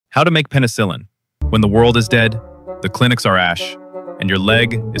How to make penicillin. When the world is dead, the clinics are ash, and your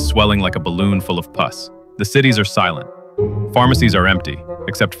leg is swelling like a balloon full of pus. The cities are silent. Pharmacies are empty,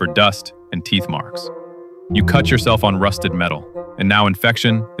 except for dust and teeth marks. You cut yourself on rusted metal, and now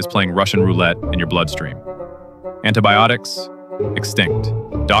infection is playing Russian roulette in your bloodstream. Antibiotics? Extinct.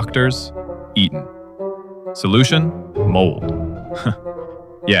 Doctors? Eaten. Solution? Mold.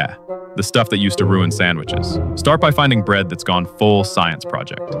 Yeah, the stuff that used to ruin sandwiches. Start by finding bread that's gone full science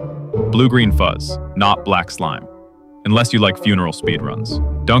project. Blue-green fuzz, not black slime. Unless you like funeral speedruns.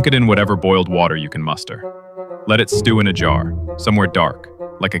 Dunk it in whatever boiled water you can muster. Let it stew in a jar, somewhere dark,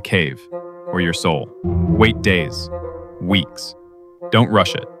 like a cave, or your soul. Wait days, weeks. Don't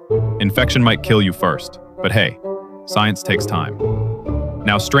rush it. Infection might kill you first, but hey, science takes time.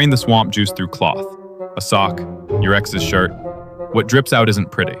 Now strain the swamp juice through cloth, a sock, your ex's shirt. What drips out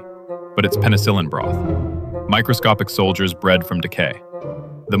isn't pretty, but it's penicillin broth. Microscopic soldiers bred from decay.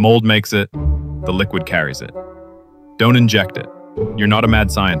 The mold makes it, the liquid carries it. Don't inject it. You're not a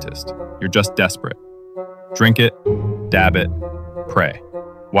mad scientist. You're just desperate. Drink it, dab it, pray.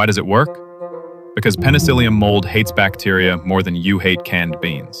 Why does it work? Because Penicillium mold hates bacteria more than you hate canned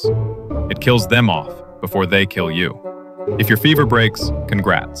beans. It kills them off before they kill you. If your fever breaks,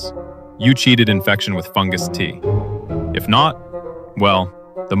 congrats. You cheated infection with fungus tea. If not, well,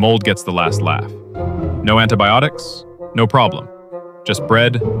 the mold gets the last laugh. No antibiotics? No problem. Just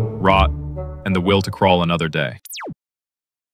bread, rot, and the will to crawl another day.